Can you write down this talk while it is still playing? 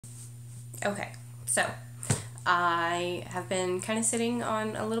Okay, so I have been kind of sitting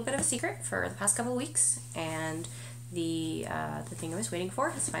on a little bit of a secret for the past couple of weeks, and the thing I was waiting for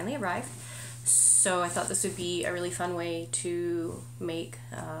has finally arrived. So I thought this would be a really fun way to make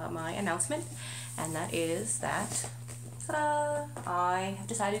my announcement, and that is that, ta-da, I have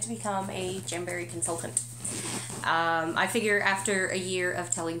decided to become a Jamberry consultant. I figure after a year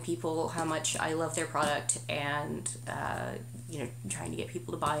of telling people how much I love their product and you know, trying to get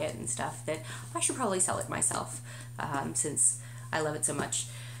people to buy it and stuff, that I should probably sell it myself, since I love it so much.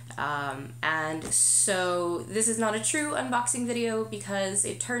 And so this is not a true unboxing video because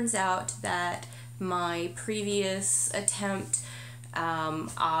it turns out that my previous attempt,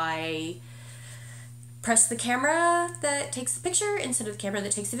 I pressed the camera that takes the picture instead of the camera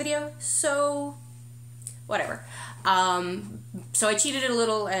that takes the video, so whatever. So I cheated a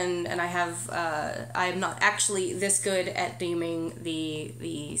little, and I have, I'm not actually this good at naming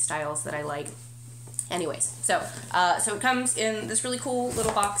the styles that I like. Anyways, so it comes in this really cool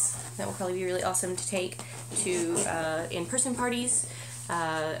little box that will probably be really awesome to take to in-person parties,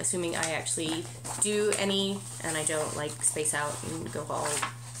 assuming I actually do any, and I don't like space out and go all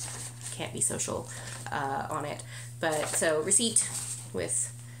can't be social on it. But so receipt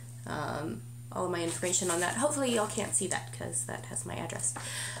with all of my information on that. Hopefully y'all can't see that because that has my address.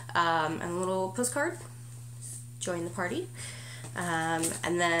 And a little postcard, join the party.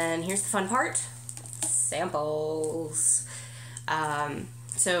 And then here's the fun part, samples.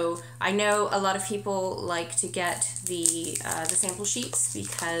 So I know a lot of people like to get the sample sheets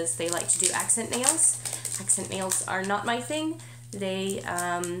because they like to do accent nails. Accent nails are not my thing. They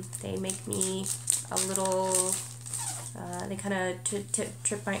make me a little, they kind of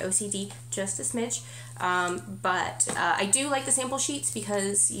trip my OCD just a smidge, but I do like the sample sheets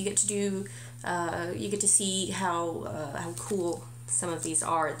because you get to do, you get to see how cool some of these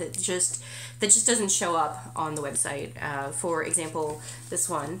are that just doesn't show up on the website. For example, this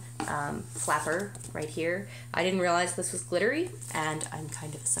one, Flapper right here. I didn't realize this was glittery, and I'm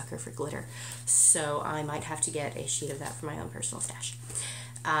kind of a sucker for glitter, so I might have to get a sheet of that for my own personal stash.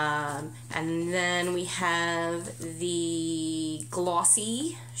 And then we have the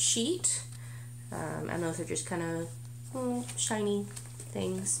glossy sheet, and those are just kind of shiny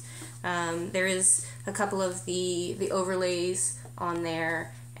things. There is a couple of the overlays on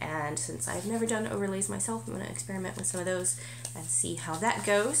there, and since I've never done overlays myself, I'm going to experiment with some of those and see how that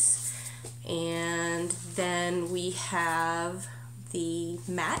goes. And then we have the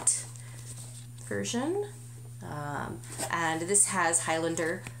matte version. And this has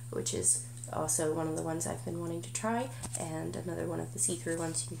Highlander, which is also one of the ones I've been wanting to try, and another one of the see-through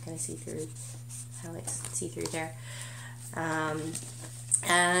ones. You can kind of see through how it's see-through there.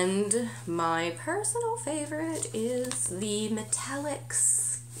 And my personal favorite is the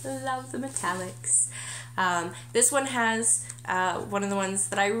metallics. Love the metallics. This one has one of the ones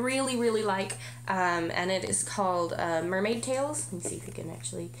that I really, really like, and it is called Mermaid Tails. Let me see if you can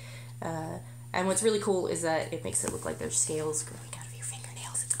actually... and what's really cool is that it makes it look like there's scales growing out of your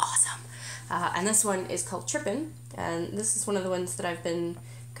fingernails. It's awesome. And this one is called Trippin', and this is one of the ones that I've been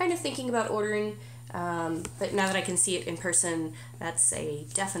kind of thinking about ordering, but now that I can see it in person, that's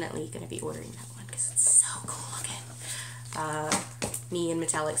definitely going to be ordering that one because it's so cool looking. Me and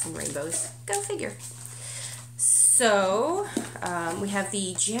metallics and rainbows. Go figure. So, we have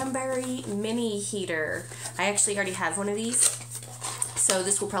the Jamberry mini heater. I actually already have one of these, so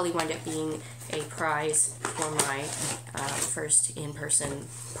this will probably wind up being a prize for my first in-person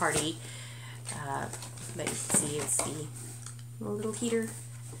party. But you can see it's the little heater.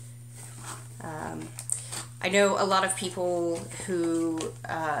 I know a lot of people who, you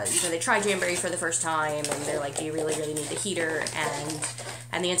know, they try Jamberry for the first time and they're like, do you really, really need the heater?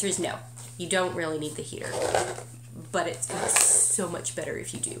 And the answer is no, you don't really need the heater. But it's so much better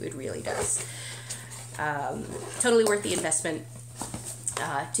if you do, it really does. Totally worth the investment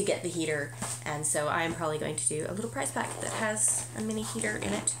to get the heater, and so I'm probably going to do a little prize pack that has a mini heater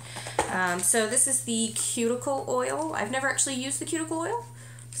in it. So this is the cuticle oil. I've never actually used the cuticle oil,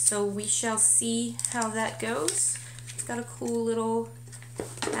 so we shall see how that goes. It's got a cool little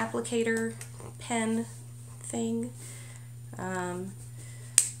applicator pen thing.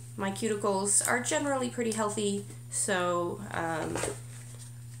 My cuticles are generally pretty healthy, so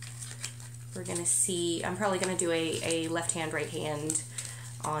we're gonna see. I'm probably gonna do a left hand, right hand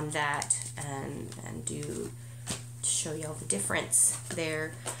on that, and do show y'all the difference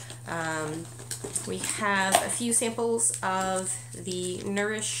there. We have a few samples of the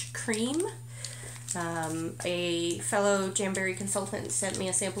Nourish cream. A fellow Jamberry consultant sent me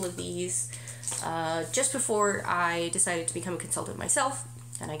a sample of these just before I decided to become a consultant myself,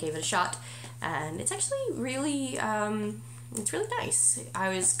 and I gave it a shot, and it's actually really, it's really nice. I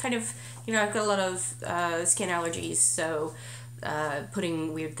was kind of, you know, I've got a lot of skin allergies, so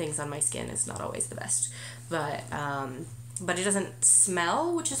putting weird things on my skin is not always the best, but it doesn't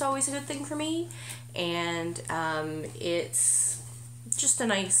smell, which is always a good thing for me, and it's just a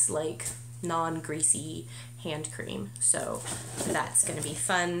nice, like, non-greasy hand cream, so that's going to be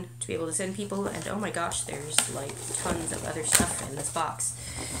fun to be able to send people. And oh my gosh, there's like tons of other stuff in this box.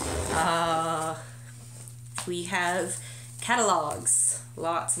 We have catalogs,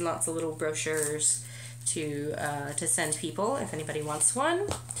 lots and lots of little brochures to send people if anybody wants one.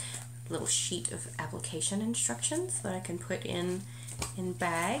 Little sheet of application instructions that I can put in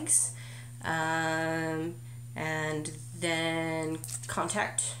bags, and then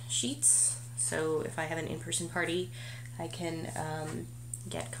contact sheets. So if I have an in-person party, I can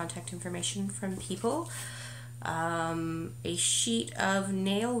get contact information from people. A sheet of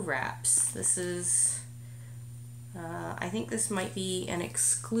nail wraps. This is, I think this might be an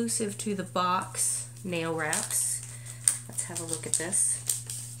exclusive to the box nail wraps. Let's have a look at this.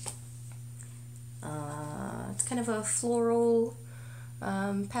 It's kind of a floral,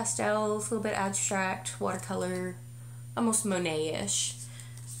 pastels, a little bit abstract, watercolor, almost Monet-ish,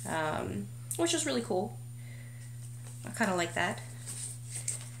 which is really cool. I kind of like that.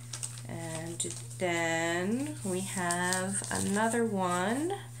 And then we have another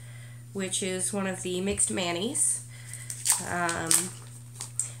one, which is one of the mixed manis.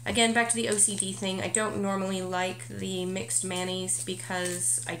 Again, back to the OCD thing, I don't normally like the mixed manis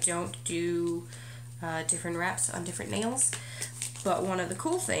because I don't do different wraps on different nails. But one of the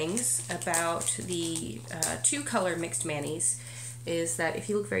cool things about the two-color mixed manis is that if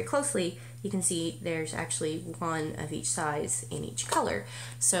you look very closely, you can see there's actually one of each size in each color.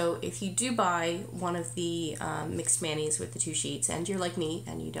 So if you do buy one of the mixed manis with the two sheets, and you're like me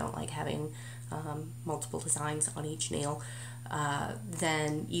and you don't like having multiple designs on each nail,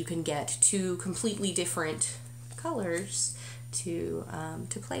 then you can get two completely different colors to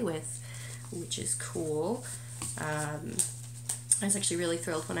play with, which is cool. I was actually really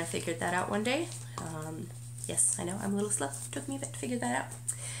thrilled when I figured that out one day. Yes, I know, I'm a little slow. It took me a bit to figure that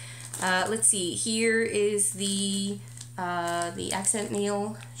out. Let's see, here is the accent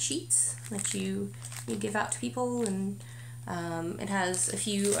nail sheets that you give out to people, and it has a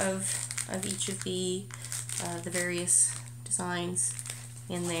few of each of the various designs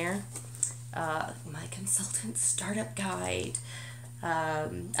in there. My consultant startup guide.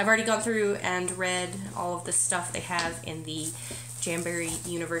 I've already gone through and read all of the stuff they have in the Jamberry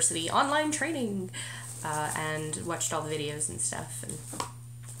University online training, and watched all the videos and stuff. And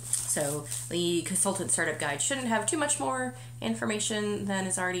so the consultant startup guide shouldn't have too much more information than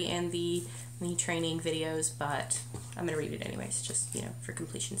is already in the training videos, but I'm going to read it anyways, just, you know, for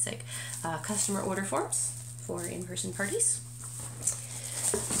completion's sake. Customer order forms for in-person parties.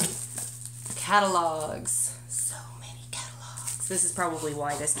 Catalogs. So many catalogs. This is probably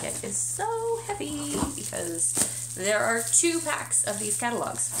why this kit is so heavy, because there are 2 packs of these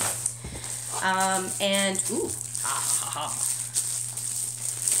catalogs. And, ooh,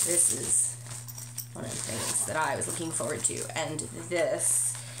 this is one of the things that I was looking forward to, and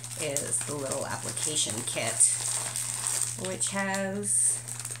this is the little application kit, which has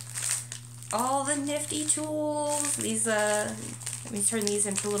all the nifty tools. These, let me turn these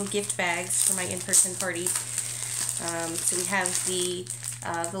into little gift bags for my in-person party. So we have the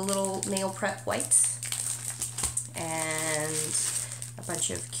little nail prep wipes, and a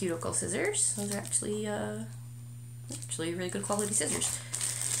bunch of cuticle scissors. Those are actually really good quality scissors.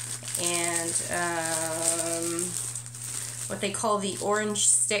 And what they call the orange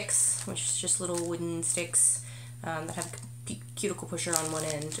sticks, which is just little wooden sticks that have a cuticle pusher on one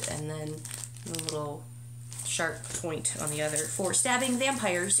end and then a little sharp point on the other for stabbing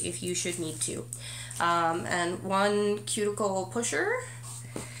vampires if you should need to. And one cuticle pusher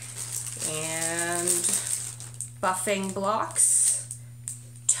and buffing blocks.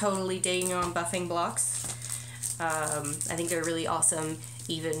 Totally digging on buffing blocks. I think they're really awesome,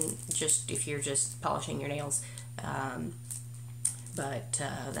 even just if you're just polishing your nails. But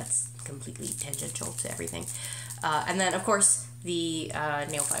that's completely tangential to everything. And then, of course, the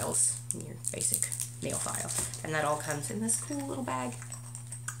nail files, your basic nail file. And that all comes in this cool little bag.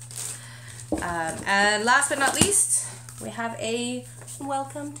 And last but not least, we have a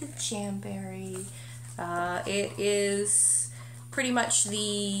welcome to Jamberry. It is pretty much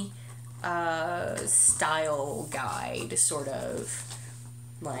the style guide, sort of.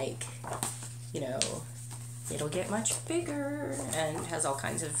 Like, you know, it'll get much bigger, and has all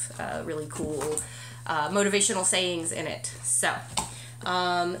kinds of really cool motivational sayings in it. So,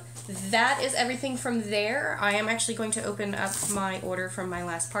 That is everything from there. I am actually going to open up my order from my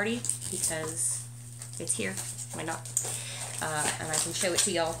last party because it's here. Why not? And I can show it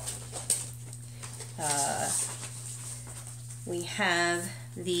to y'all. We have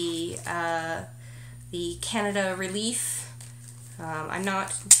the Canada Relief. I'm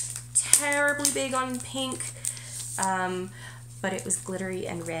not terribly big on pink, but it was glittery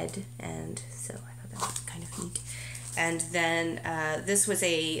and red, and so I thought that was kind of neat. And then this was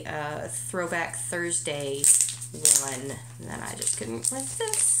a Throwback Thursday one, and then I just couldn't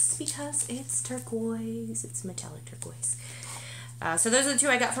resist because it's turquoise. It's metallic turquoise. So those are the two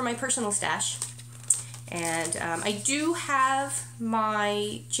I got for my personal stash. And I do have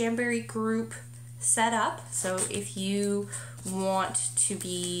my Jamberry group set up, so if you want to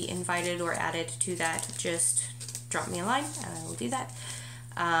be invited or added to that, just drop me a line and I will do that.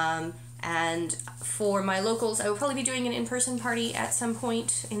 And for my locals, I will probably be doing an in-person party at some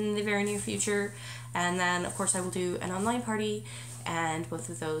point in the very near future, and then of course I will do an online party, and both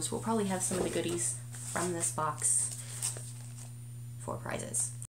of those will probably have some of the goodies from this box for prizes.